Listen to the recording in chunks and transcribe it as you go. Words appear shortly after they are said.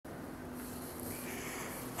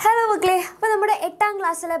മക്കളെ, അപ്പോൾ നമ്മുടെ 8ാം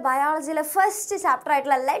ക്ലാസ്സിലെ ബയോളജിയിലെ ഫസ്റ്റ് ചാപ്റ്റർ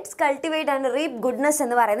ആയിട്ടുള്ള ലെറ്റ്സ് കൾട്ടിവേറ്റ് ആൻഡ് റീപ്പ് ഗുഡ്നെസ്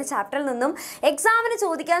എന്ന് പറയുന്ന ചാപ്റ്ററിൽ നിന്നും എക്സാമിന്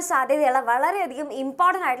ചോദിക്കാൻ സാധ്യതയുള്ള വളരെയധികം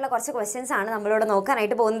ഇമ്പോർട്ടൻ്റ് ആയിട്ടുള്ള കുറച്ച് ക്വസ്റ്റ്യൻസ് ആണ് നമ്മളിവിടെ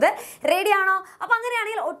നോക്കാനായിട്ട് പോകുന്നത്. റെഡിയാണോ? അപ്പോൾ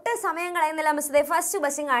അങ്ങനെയാണെങ്കിൽ ഒട്ടും സമയം കളയുന്നില്ല മിസ്. ഫസ്റ്റ്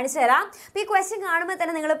ക്വസ്റ്റ്യൻ കാണിച്ചു തരാം. അപ്പോൾ ഈ ക്വസ്റ്റ്യൻ കാണുമ്പോൾ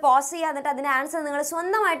തന്നെ നിങ്ങൾ പോസ് ചെയ്യുക, എന്നിട്ട് അതിൻ്റെ ആൻസർ നിങ്ങൾ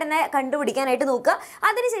സ്വന്തമായിട്ട് തന്നെ കണ്ടുപിടിക്കാനായിട്ട് നോക്കുക.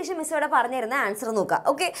 അതിനുശേഷം മിസ് ഇവിടെ പറഞ്ഞു തരുന്ന ആൻസർ നോക്കുക.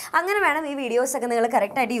 ഓക്കെ, അങ്ങനെ വേണം ഈ വീഡിയോസൊക്കെ നിങ്ങൾ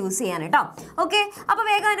കറക്റ്റായിട്ട് യൂസ് ചെയ്യാൻ കേട്ടോ. ഓക്കെ, അപ്പോൾ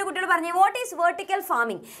വേഗം എൻ്റെ കുട്ടികൾ പറഞ്ഞു, വാട്ട് ഈസ് വെർട്ടിക്കൽ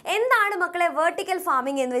ഫാമിംഗ്? എന്താണ് മക്കളെ വെർട്ടിക്കൽ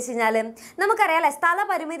ഫാമിംഗ് എന്ന് വെച്ച് കഴിഞ്ഞാൽ? നമുക്കറിയാമല്ലേ, സ്ഥല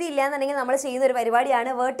പരിമിതി ഇല്ല എന്നുണ്ടെങ്കിൽ നമ്മൾ ചെയ്യുന്ന ഒരു പരിപാടിയാണ്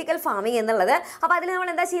വെർട്ടിക്കൽ ഫാമിംഗ് എന്നുള്ളത്. അപ്പോൾ അതിൽ നമ്മൾ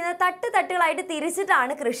എന്താ ചെയ്യുന്നത്? തട്ടുകളായിട്ട്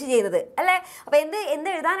തിരിച്ചിട്ടാണ് കൃഷി ചെയ്യുന്നത് അല്ലേ. അപ്പോൾ എന്ത്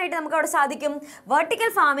എഴുതാനായിട്ട് നമുക്ക് അവിടെ സാധിക്കും?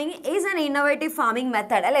 Vertical farming is an innovative farming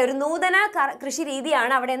method അല്ലെ, ഒരു നൂതന കൃഷി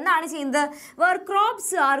രീതിയാണ്. അവിടെ എന്താണ് ചെയ്യുന്നത്? Were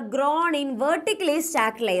crops R grown in vertically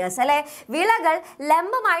stacked layers അല്ലെ, വിളകൾ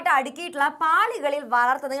ലംബമായിട്ട് അടുക്കിയിട്ടുള്ള പാളികളിൽ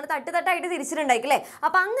വളർത്തുന്നത്. നിങ്ങൾ തട്ടായിട്ട് തിരിച്ചിട്ടുണ്ടായില്ലേ?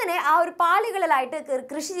 അപ്പം അങ്ങനെ ആ ഒരു പാളികളിലായിട്ട്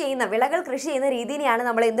വിളകൾ കൃഷി ചെയ്യുന്ന രീതിയാണ്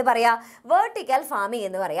നമ്മൾ എന്ത് പറയാ? വെർട്ടിക്കൽ ഫാമിംഗ്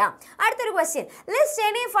എന്ന് പറയാം. അടുത്തൊരു question, list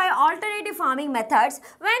any 5 alternative farming methods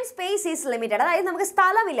when space is limited. അതായത് നമുക്ക്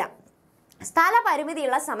സ്ഥലമില്ല, സ്ഥല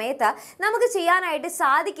പരിമിതിയുള്ള സമയത്ത് നമുക്ക് ചെയ്യാനായിട്ട്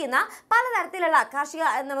സാധിക്കുന്ന പലതരത്തിലുള്ള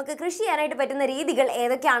നമുക്ക് കൃഷി ചെയ്യാനായിട്ട് പറ്റുന്ന രീതികൾ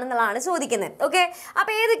ഏതൊക്കെയാണെന്നുള്ളതാണ് ചോദിക്കുന്നത്. ഓക്കെ,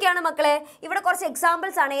 അപ്പോൾ ഏതൊക്കെയാണ് മക്കളെ? ഇവിടെ കുറച്ച്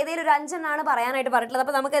എക്സാമ്പിൾസ് ആണ്, ഏതെങ്കിലും ഒരു 5 എണ്ണമാണ് പറയാനായിട്ട് പറഞ്ഞിട്ടുള്ളത്.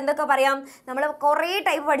 അപ്പോൾ നമുക്ക് എന്തൊക്കെ പറയാം? നമ്മൾ കുറേ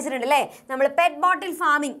ടൈപ്പ് പഠിച്ചിട്ടുണ്ട് അല്ലേ. നമ്മൾ പെറ്റ് ബോട്ടിൽ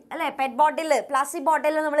ഫാമിംഗ് അല്ലേ, പെറ്റ് ബോട്ടിൽ, പ്ലാസ്റ്റിക്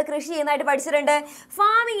ബോട്ടിൽ നമ്മൾ കൃഷി ചെയ്യുന്നതായിട്ട് പഠിച്ചിട്ടുണ്ട്.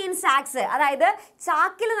 ഫാമിംഗ് ഇൻ സാക്സ്, അതായത്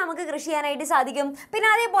ചാക്കിൽ നമുക്ക് കൃഷി ചെയ്യാനായിട്ട് സാധിക്കും. പിന്നെ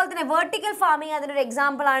അതേപോലെ തന്നെ വെർട്ടിക്കൽ ഫാമിംഗ് അതിനൊരു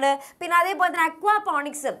എക്സാമ്പിൾ ആണ്. പിന്നെ അതേപോലെ തന്നെ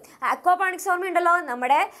അക്വാപോണിക്സ് ഓർമ്മയുണ്ടല്ലോ,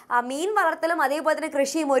 നമ്മുടെ മീൻ വളർത്തലും അതേപോലെ തന്നെ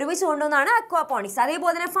കൃഷിയും ഒരുമിച്ച് കൊണ്ടുവന്നാണ് അക്വാപോണിക്സ്.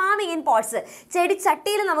 അതേപോലെ തന്നെ ഫാമിംഗ് ഇൻ പോട്ട്സ്,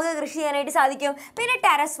 ചെടിച്ചട്ടിയിൽ നമുക്ക് കൃഷി ചെയ്യാനായിട്ട് സാധിക്കും. പിന്നെ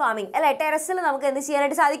ടെറസ് ഫാമിംഗ് അല്ലെ, ടെറസിൽ നമുക്ക് എന്ത്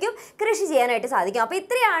ചെയ്യാനായിട്ട് സാധിക്കും? കൃഷി ചെയ്യാനായിട്ട് സാധിക്കും. അപ്പോൾ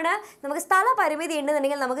ഇത്രയാണ് നമുക്ക് സ്ഥല പരിമിതി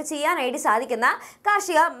ഉണ്ടെന്നുണ്ടെങ്കിൽ നമുക്ക് ചെയ്യാനായിട്ട് സാധിക്കുന്ന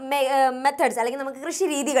കാർഷിക മെത്തേഡ്സ് അല്ലെങ്കിൽ നമുക്ക് കൃഷി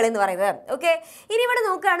രീതികൾ എന്ന് പറയുന്നത്. ഓക്കെ, ഇനി ഇവിടെ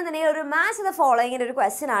നോക്കുകയാണെന്നുണ്ടെങ്കിൽ ഒരു മാച്ച് ദ ഫോളോയിങ്ങിൻ്റെ ഒരു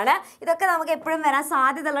ക്വസ്റ്റ്യൻ ആണ്. ഇതൊക്കെ നമുക്ക് എപ്പോഴും വരാൻ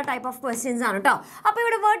സാധ്യതയുള്ള ടൈപ്പ് ഓഫ് ക്വസ്റ്റ്യൻസ് ആണ് കേട്ടോ. അപ്പോൾ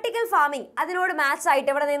ഇവിടെ വെർട്ടിക്കൽ ഫാമിംഗ് അതിനോട് മാച്ച് ആയിട്ട്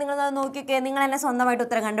ഇവിടെ നിങ്ങൾ നോക്കി നിങ്ങൾ തന്നെ സ്വന്തമായിട്ട്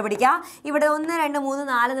ഉത്തരം കണ്ടുപിടിക്കുക. ഇവിടെ 1, 2, 3,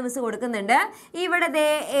 4 നിമിഷം കൊടുക്കുന്നുണ്ട്. ഇവിടെ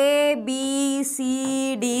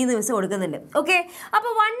ABCD നിമിഷം കൊടുക്കുന്നുണ്ട്. ഓക്കെ,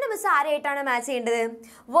 അപ്പോൾ 1 നിമിഷം ആരായിട്ടാണ് മാച്ച് ചെയ്യേണ്ടത്?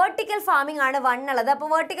 വെർട്ടിക്കൽ ഫാമിംഗ് ആണ് 1 ഉള്ളത്.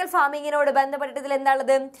 അപ്പോൾ വെർട്ടിക്കൽ ഫാമിങ്ങിനോട് ബന്ധപ്പെട്ടിട്ട് ഇതിൽ എന്താ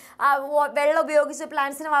ഉള്ളത്? വെള്ളം ഉപയോഗിച്ച്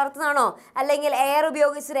പ്ലാന്റ്സിനെ വളർത്തുന്നതാണോ, അല്ലെങ്കിൽ എയർ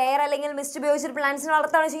ഉപയോഗിച്ചിട്ട് എയർ അല്ലെങ്കിൽ മിസ്റ്റ് ഉപയോഗിച്ചിട്ട് പ്ലാന്റ്സിനെ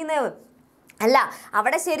വളർത്തുകയാണോ ചെയ്യുന്നത്? അല്ല,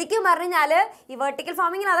 അവിടെ ശരിക്കും പറഞ്ഞാൽ ഈ വെർട്ടിക്കൽ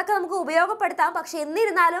ഫാമിങ്ങിന് അതൊക്കെ നമുക്ക് ഉപയോഗപ്പെടുത്താം. പക്ഷെ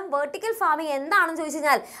എന്നിരുന്നാലും വെർട്ടിക്കൽ ഫാമിംഗ് എന്താണെന്ന് ചോദിച്ചു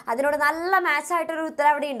കഴിഞ്ഞാൽ അതിനോട് നല്ല മാച്ചായിട്ടൊരു ഉത്തരം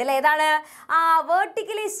അവിടെ ഉണ്ട് അല്ലേ. ഏതാണ്?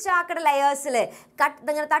 വെർട്ടിക്കലി സ്റ്റാക്ക്ഡ് ലെയേഴ്സിൽ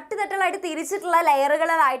ഇങ്ങനെ തട്ടുകളായിട്ട് തിരിച്ചിട്ടുള്ള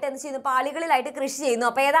ലെയറുകളിലായിട്ട് എന്ത് ചെയ്യുന്നു? പാളികളിലായിട്ട് കൃഷി ചെയ്യുന്നു.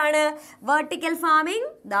 അപ്പോൾ ഏതാണ് വെർട്ടിക്കൽ ഫാമിംഗ്?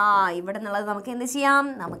 ഇവിടെ നിന്നുള്ളത് നമുക്ക് എന്ത് ചെയ്യാം?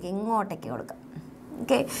 നമുക്ക് ഇങ്ങോട്ടേക്ക് കൊടുക്കാം.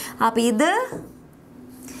 ഓക്കെ, അപ്പോൾ ഇത്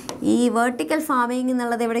ഈ വെർട്ടിക്കൽ ഫാമിംഗ്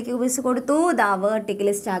എന്നുള്ളത് എവിടേക്ക് ഉപയോഗിച്ച് കൊടുത്തു?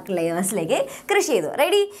 വെർട്ടിക്കലി സ്റ്റാക്ക്ഡ് ലെയേഴ്സിലേക്ക് കൃഷി ചെയ്തു.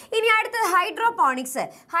 റെഡി? ഇനി അടുത്തത് ഹൈഡ്രോപോണിക്സ്.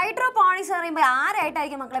 ഹൈഡ്രോപോണിക്സ് എന്ന് പറയുമ്പോൾ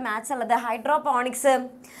ആരായിട്ടായിരിക്കും മക്കളെ മാച്ച് ഉള്ളത്? ഹൈഡ്രോപോണിക്സ്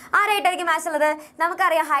ആരായിട്ടായിരിക്കും മാച്ച് ഉള്ളത്?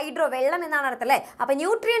 നമുക്കറിയാം, ഹൈഡ്രോ വെള്ളം എന്നാണ് അർത്ഥം അല്ലേ. അപ്പോൾ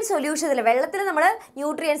ന്യൂട്രിയൻ സൊല്യൂഷനിൽ വെള്ളത്തിൽ നമ്മൾ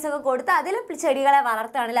ന്യൂട്രിയൻസ് ഒക്കെ കൊടുത്ത് അതിൽ ചെടികളെ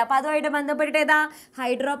വളർത്തുകയാണല്ലേ. അപ്പോൾ അതുമായിട്ട് ബന്ധപ്പെട്ട് ഏതാ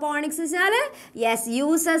ഹൈഡ്രോപോണിക്സ് വെച്ചാൽ? Yes,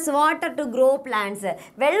 uses water to grow plants.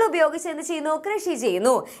 വെള്ളം ഉപയോഗിച്ച് എന്ത് ചെയ്യുന്നു? കൃഷി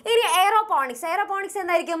ചെയ്യുന്നു. ഇനി എയറോപോണിക്സ്. എയറോപോണിക്സ്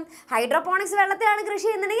എന്തായിരിക്കും? ഹൈഡ്രോപോണിക്സ് വെള്ളത്തിലാണ് കൃഷി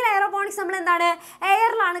ചെയ്യുന്നുണ്ടെങ്കിൽ എയറോപോണിക്സ് നമ്മൾ എന്താണ്?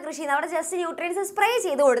 എയറിലാണ് കൃഷി ചെയ്യുന്നത്. അവിടെ ജസ്റ്റ് ന്യൂട്രിയൻസ് സ്പ്രേ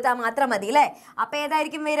ചെയ്ത് കൊടുത്താൽ മാത്രം മതി അല്ലേ. അപ്പോൾ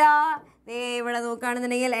ഏതായിരിക്കും വരിക? ഇവിടെ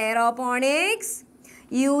നോക്കുകയാണെന്നുണ്ടെങ്കിൽ aeroponics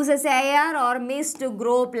uses air or mist to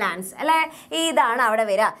grow plants അല്ലേ. ഇതാണ് അവിടെ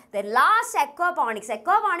വരിക. ലാസ്റ്റ് എക്വാപോണിക്സ്.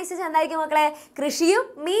 എക്വാപോണിക്സ് എന്തായിരിക്കും മക്കളെ? കൃഷിയും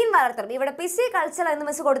മീൻ വളർത്തലും. ഇവിടെ പിസി കൾച്ചർ എന്ന്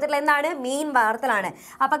മിസ് കൊടുത്തിട്ടുള്ള എന്താണ്? മീൻ വളർത്തലാണ്.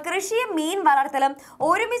 അപ്പം കൃഷിയും മീൻ വളർത്തലും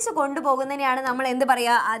ഒരുമിച്ച് കൊണ്ടുപോകുന്നതിനെയാണ് നമ്മൾ എന്ത്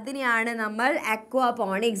പറയുക? അതിനെയാണ് നമ്മൾ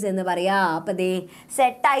എക്വാപോണിക്സ് എന്ന് പറയുക. അപ്പം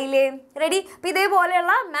സെറ്റായില്ലേ? റെഡി? അപ്പം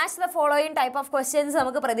ഇതേപോലെയുള്ള match the following type of questions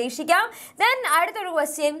നമുക്ക് പ്രതീക്ഷിക്കാം. ദെൻ അടുത്തൊരു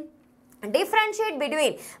question, differentiate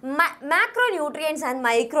between macro nutrients and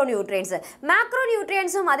micro nutrients. Macro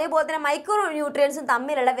ന്യൂട്രിയൻസും അതേപോലെ തന്നെ മൈക്രോ ന്യൂട്രിയൻസും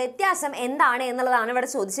തമ്മിലുള്ള വ്യത്യാസം എന്താണ് എന്നുള്ളതാണ് ഇവിടെ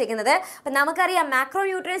ചോദിച്ചിരിക്കുന്നത്. അപ്പം നമുക്കറിയാം മാക്രോ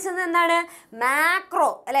ന്യൂട്രിയൻസ് എന്ന് എന്താണ്? മാക്രോ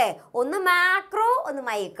അല്ലേ, ഒന്ന് മാക്രോ ഒന്ന്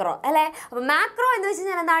മൈക്രോ അല്ലേ. അപ്പം മാക്രോ എന്ന് വെച്ച്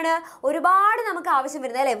കഴിഞ്ഞാൽ എന്താണ്? ഒരുപാട് നമുക്ക് ആവശ്യം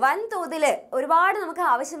വരുന്നത് അല്ലേ, വൻതോതിൽ ഒരുപാട് നമുക്ക്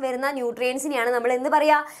ആവശ്യം വരുന്ന ന്യൂട്രിയൻസിനെയാണ് നമ്മൾ എന്ത്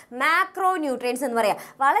പറയുക? മാക്രോ ന്യൂട്രിയൻസ് എന്ന് പറയുക.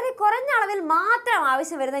 വളരെ കുറഞ്ഞ അളവിൽ മാത്രം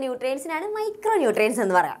ആവശ്യം വരുന്ന ന്യൂട്രിയൻസിനാണ് മൈക്രോ ന്യൂട്രിയൻസ്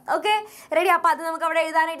എന്ന് പറയാം. Okay, ready? അപ്പോൾ അത് നമുക്ക് അവിടെ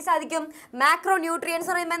എഴുതാനായിട്ട് സാധിക്കും. മാക്രോ ന്യൂട്രിയൻസ്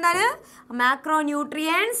എന്ന് പറയുമ്പോൾ എന്താണ്? Macro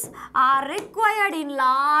nutrients are required in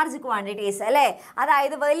large quantities അല്ലേ?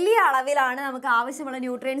 അതായത് വലിയ അളവിലാണ് നമുക്ക് ആവശ്യമുള്ള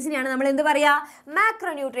ന്യൂട്രിയൻസിനെയാണ് നമ്മൾ എന്ത് പറയുക?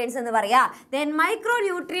 മാക്രോ ന്യൂട്രിയൻസ് എന്ന് പറയുക. ദെൻ മൈക്രോ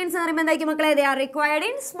ന്യൂട്രിയൻസ് എന്ന് പറയുമ്പോൾ എന്തായിരിക്കും മക്കളെ? They are required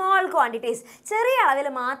in small quantities, ചെറിയ അളവിൽ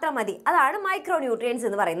മാത്രം മതി. അതാണ് മൈക്രോ ന്യൂട്രിയൻസ്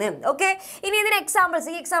എന്ന് പറയുന്നത്. ഓക്കെ, ഇനി ഇതിന് എക്സാമ്പിൾസ്,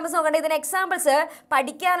 ഈ എക്സാമ്പിൾസ് നോക്കട്ടെ. ഇതിന് എക്സാമ്പിൾസ്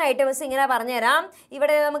പഠിക്കാനായിട്ട് മിസ് ഇങ്ങനെ പറഞ്ഞുതരാം.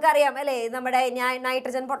 ഇവിടെ നമുക്കറിയാം അല്ലേ, നമ്മുടെ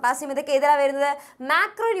നൈട്രജൻ, പൊട്ടാസ്യം ഇതൊക്കെ ഏതിലാണ് വരുന്നത്?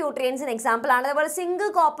 മാക്രോ ന്യൂട്രിയൻസിന് എക്സാമ്പിൾ ആണ്. അതുപോലെ സിങ്ക്,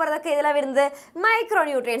 കോപ്പർ ഇതൊക്കെ ഏതിലാണ് വരുന്നത്? മൈക്രോ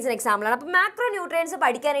ന്യൂട്രിയൻസിന് എക്സാമ്പിൾ ആണ്. അപ്പോൾ മാക്രോ ന്യൂട്രിയൻസ്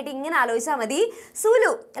പഠിക്കാനായിട്ട് ഇങ്ങനെ ആലോചിച്ചാൽ മതി.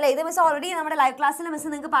 സുലു അല്ലേ, ഇത് മിസ് ഓൾറെഡി നമ്മുടെ ലൈവ് ക്ലാസ്സിൽ മിസ്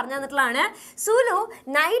നിങ്ങൾക്ക് പറഞ്ഞു തന്നിട്ടുള്ളതാണ്. സുലു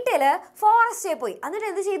നൈറ്റിൽ ഫോറസ്റ്റിൽ പോയി. എന്നിട്ട്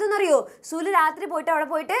എന്ത് ചെയ്തു എന്നറിയോ? സുലു രാത്രി പോയിട്ട് അവിടെ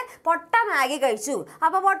പോയിട്ട് പൊട്ട മാഗി കഴിച്ചു.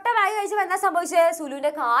 അപ്പോൾ പൊട്ട മാഗി കഴിച്ചപ്പോൾ എന്താ സംഭവിച്ചത്?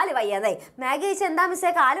 സുലുവിൻ്റെ കാല് വയ്യാതായി. മാഗി കഴിച്ച് എന്താ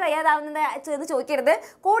മിസ്സേ കാല് വയ്യാതാവുന്നത് എന്ന് ചോദിക്കരുത്.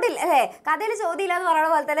 കോഡിൽ അല്ലേ, കഥയിൽ ചോദ്യമില്ല എന്ന് പറയുന്ന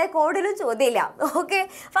പോലെ തന്നെ കോഡിലും ചോദ്യമില്ല. ഓക്കെ,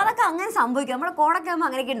 അപ്പോൾ അതൊക്കെ അങ്ങനെ സംഭവിക്കും. നമ്മുടെ കോഡൊക്കെ ആകുമ്പോൾ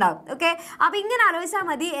അങ്ങനെയൊക്കെ ഉണ്ടാവും. ഓക്കെ, അപ്പോൾ ഇങ്ങനെ ആലോചിച്ചാൽ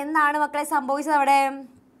മതി. എന്താണ് മക്കളെ സംഭവിച്ചത് അവിടെ?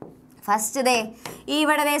 ഫസ്റ്റ് ദേ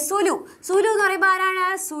ഇവിടെ സുലു. സുലു എന്ന് പറയുമ്പോൾ ആരാണ്?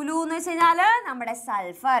 സുലു എന്ന് വെച്ച് കഴിഞ്ഞാൽ നമ്മുടെ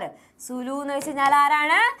സൾഫർ. സുലു എന്ന് വെച്ച് കഴിഞ്ഞാൽ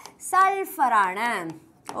ആരാണ്? സൾഫർ ആണ്.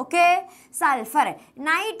 Okay, sulphur.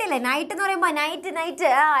 നൈറ്റില്ലേ, നൈറ്റ് എന്ന് പറയുമ്പോൾ നൈറ്റ്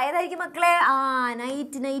ഏതായിരിക്കും മക്കളെ?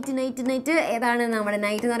 നൈറ്റ് ഏതാണ് നമ്മുടെ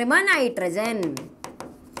നൈറ്റ് എന്ന് പറയുമ്പോൾ?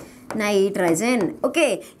 നൈട്രജൻ. ഓക്കെ,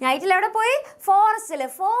 നൈറ്റിൽ എവിടെ പോയി? ഫോറസ്റ്റിൽ.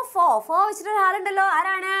 ഫോ വെച്ചിട്ട് ഒരാളുണ്ടല്ലോ,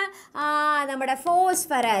 ആരാണ്? നമ്മുടെ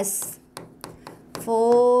ഫോസ്ഫറസ്.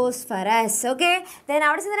 ഓക്കെ, ദെൻ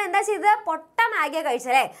അവിടെ ചെന്നിട്ട് എന്താ ചെയ്തത്? പൊട്ട മാഗിയ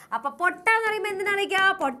കഴിച്ചല്ലേ. അപ്പൊ പൊട്ട എന്ന് പറയുമ്പോൾ എന്തിനാ വിളിക്കുക?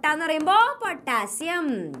 പൊട്ട എന്ന് പറയുമ്പോൾ പൊട്ടാസ്യം.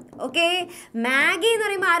 ഓക്കെ, മാഗി എന്ന്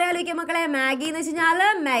പറയുമ്പോൾ ആരാ വിളിക്കുക മക്കളെ? മാഗി എന്ന് വെച്ച് കഴിഞ്ഞാൽ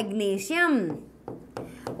മാഗ്നീഷ്യം.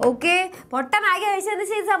 ഓക്കെ, പൊട്ട മാഗി കഴിച്ചാൽ എന്ത്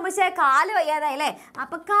ചെയ്ത് സംഭവിച്ചേ? കാല് വയ്യാതായി അല്ലേ.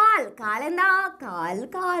 അപ്പൊ കാലെന്താ?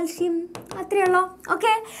 കാൽഷ്യം. അത്രയേ ഉള്ളൂ.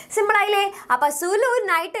 ഓക്കെ, സിമ്പിൾ ആയില്ലേ? അപ്പൊ സുലു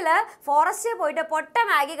നൈറ്റില് ഫോറസ്റ്റിൽ പോയിട്ട് പൊട്ട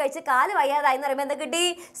മാഗി കഴിച്ച് കാല് വയ്യാതായി എന്ന് പറയുമ്പോൾ എന്താ കിട്ടി?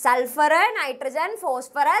 സൾഫർ, നൈട്രജൻ,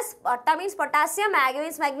 ഫോസ്ഫറസ്, പൊട്ട means potassium, Maggi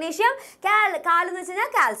means magnesium, കാലെന്ന് വെച്ച് കഴിഞ്ഞാൽ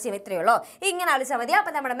കാൽസ്യം. ഇത്രയേ ഉള്ളൂ. ഇങ്ങനെ ആലോചിച്ചാൽ മതി.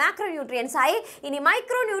 അപ്പൊ നമ്മുടെ മാക്രോ ന്യൂട്രിയൻസ് ആയി. ഇനി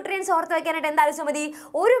മൈക്രോ ന്യൂട്രിയൻസ് ഓർത്ത് വെക്കാനായിട്ട് എന്താ ആലോചിച്ചാൽ മതി?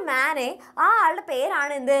 ഒരു മാനെ, ആ ആളുടെ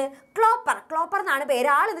പേരാണ് എന്ത്? ക്ലോപ്പർ എന്നാണ് പേര്.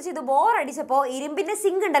 ആൾ എന്ത് ചെയ്തു? ബോർ അടിച്ചപ്പോൾ ഇരുമ്പിന്റെ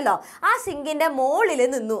സിങ്ക് ഉണ്ടല്ലോ, ആ സിങ്കിന്റെ മോളിൽ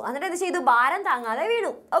നിന്നു. എന്നിട്ട് എന്ത് ചെയ്തു? ഭാരം താങ്ങാതെ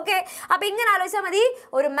വീണു. ഓക്കെ, അപ്പൊ ഇങ്ങനെ ആലോചിച്ചാൽ മതി.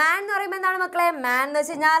 ഒരു മാൻ എന്ന് പറയുമ്പോൾ എന്താണ് മക്കളെ? മാൻ എന്ന്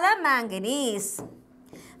വെച്ച് കഴിഞ്ഞാൽ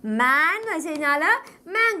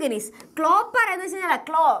മാംഗനീസ്. ക്ലോപ്പർ എന്ന് വെച്ച് കഴിഞ്ഞാൽ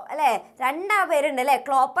അല്ലേ, രണ്ട് പേരുണ്ട് അല്ലേ.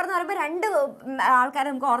 ക്ലോപ്പർ എന്ന് പറയുമ്പോൾ രണ്ട് ആൾക്കാരെ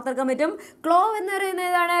നമുക്ക് ഓർത്തെടുക്കാൻ പറ്റും. ക്ലോ എന്ന് പറയുന്നത്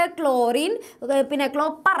ഏതാണ്? ക്ലോറിൻ. പിന്നെ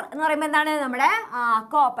ക്ലോപ്പർ എന്ന് പറയുമ്പോൾ എന്താണ്? നമ്മുടെ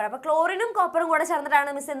കോപ്പർ. അപ്പോൾ ക്ലോറിനും കോപ്പറും കൂടെ ചേർന്നിട്ടാണ്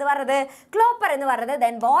മിസ് എന്ത് പറയുന്നത്? ക്ലോപ്പർ എന്ന് പറയുന്നത്.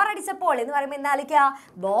 ദെൻ ബോർ അടിച്ചപ്പോൾ എന്ന് പറയുമ്പോൾ എന്താ ആലോചിക്കുക?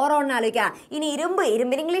 ബോറോൺ ആലോചിക്കുക. ഇനി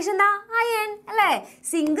ഇരുമ്പിന് ഇംഗ്ലീഷ് എന്താ? അയൺ അല്ലേ.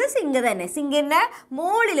 സിങ്ക് തന്നെ. സിങ്കിന്റെ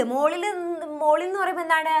മോളിൽ എന്ന് പറയുമ്പോൾ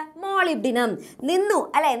എന്താണ്? മോളിബ്ഡിനം. നിന്നു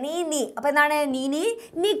അല്ലെ, നീ. അപ്പൊ എന്താണ്?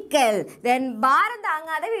 നിക്കൽ. ദെൻ ഭാരം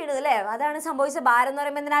താങ്ങാതെ വീണു അല്ലേ. അതാണ് സംഭവിച്ച. ഭാരം എന്ന്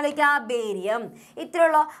പറയുമ്പോൾ എന്തിനാലോചിക്കുക? ബേരിയം.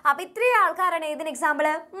 ഇത്രയുള്ളൂ. അപ്പൊ ഇത്രയും ആൾക്കാരാണ് ഇതിന് എക്സാമ്പിൾ?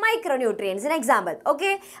 Micro ന്യൂട്രിയൻസിന് example.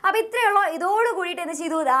 ഓക്കെ, അപ്പൊ ഇത്രയുള്ളൂ. ഇതോട് കൂടിയിട്ട് എന്ത്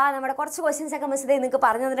ചെയ്തു? നമ്മുടെ കുറച്ച് ക്വസ്റ്റ്യൻസ് ഒക്കെ മിസ് നിങ്ങൾക്ക്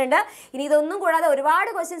പറഞ്ഞു തന്നിട്ടുണ്ട്. ഇനി ഇതൊന്നും കൂടാതെ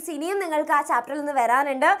ഒരുപാട് ക്വസ്റ്റ്യൻസ് ഇനിയും നിങ്ങൾക്ക് ആ ചാപ്റ്ററിൽ നിന്ന്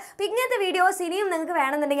വരാനുണ്ട്. അപ്പൊ ഇങ്ങനത്തെ വീഡിയോസ് ഇനിയും നിങ്ങൾക്ക്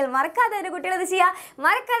വേണമെന്നുണ്ടെങ്കിൽ മറക്കാതെ എൻ്റെ കുട്ടികൾ ഇത് ചെയ്യുക.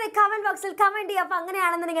 മറക്കാതെ കമന്റ് ബോക്സിൽ കമന്റ് ചെയ്യുക. അപ്പൊ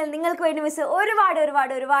അങ്ങനെയാണെന്നുണ്ടെങ്കിൽ നിങ്ങൾക്ക് വേണ്ടി മിസ് ഒരുപാട്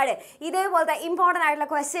ഇതേപോലത്തെ ഇമ്പോർട്ടൻ്റ് ആയിട്ടുള്ള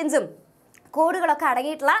ക്വസ്റ്റ്യൻസും കോഡുകളൊക്കെ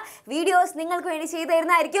അടങ്ങിയിട്ടുള്ള വീഡിയോസ് നിങ്ങൾക്ക് വേണ്ടി ചെയ്തു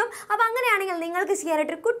തരുന്നതായിരിക്കും. അപ്പോൾ അങ്ങനെയാണെങ്കിൽ നിങ്ങൾക്ക്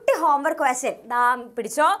ചെയ്യാനായിട്ടൊരു കുട്ടി ഹോംവർക്ക് ക്വസ്റ്റ്യൻ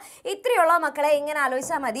പിടിച്ചോ. ഇത്രയുള്ള മക്കളെ ഇങ്ങനെ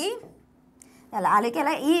ആലോചിച്ചാൽ മതി.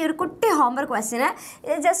 ആലോചിക്കല്ല, ഈ ഒരു കുട്ടി ഹോംവർക്ക് ക്വസ്റ്റ്യന്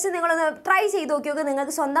ജസ്റ്റ് നിങ്ങളൊന്ന് ട്രൈ ചെയ്ത് നോക്കിയൊക്കെ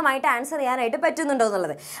നിങ്ങൾക്ക് സ്വന്തമായിട്ട് ആൻസർ ചെയ്യാനായിട്ട് പറ്റുന്നുണ്ടോ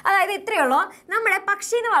എന്നുള്ളത്. അതായത് ഇത്രയുള്ളൂ. നമ്മുടെ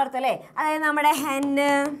പക്ഷീനെ വളർത്തല്ലേ, അതായത് നമ്മുടെ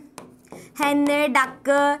ഹെന്ന്,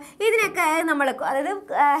 ഡക്ക്, ഇതിനൊക്കെ നമ്മൾ, അതായത്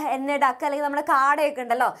ഹെന്ന്, ഡക്ക് അല്ലെങ്കിൽ നമ്മുടെ കാടയൊക്കെ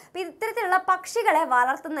ഉണ്ടല്ലോ. അപ്പോൾ ഇത്തരത്തിലുള്ള പക്ഷികളെ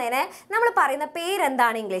വളർത്തുന്നതിന് നമ്മൾ പറയുന്ന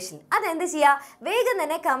പേരെന്താണ് ഇംഗ്ലീഷിൽ? അതെന്ത് ചെയ്യുക? വേഗം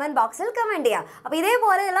തന്നെ കമൻറ്റ് ബോക്സിൽ കമൻറ്റ് ചെയ്യുക. അപ്പോൾ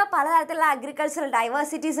ഇതേപോലെയുള്ള പലതരത്തിലുള്ള അഗ്രികൾച്ചറൽ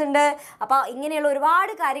ഡൈവേഴ്സിറ്റീസ് ഉണ്ട്. അപ്പോൾ ഇങ്ങനെയുള്ള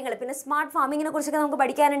ഒരുപാട് കാര്യങ്ങൾ, പിന്നെ സ്മാർട്ട് ഫാമിങ്ങിനെ കുറിച്ചൊക്കെ നമുക്ക്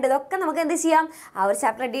പഠിക്കാനുണ്ട്. ഇതൊക്കെ നമുക്ക് എന്ത് ചെയ്യാം? ആ ഒരു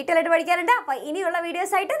ചാപ്റ്റർ ഡീറ്റെയിൽ ആയിട്ട് പഠിക്കാനുണ്ട്. അപ്പോൾ ഇനിയുള്ള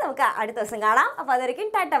വീഡിയോസ് ആയിട്ട് നമുക്ക് അടുത്ത ദിവസം കാണാം. അപ്പോൾ അതൊരിക്കും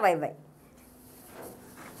ടാറ്റ ബൈ ബൈ.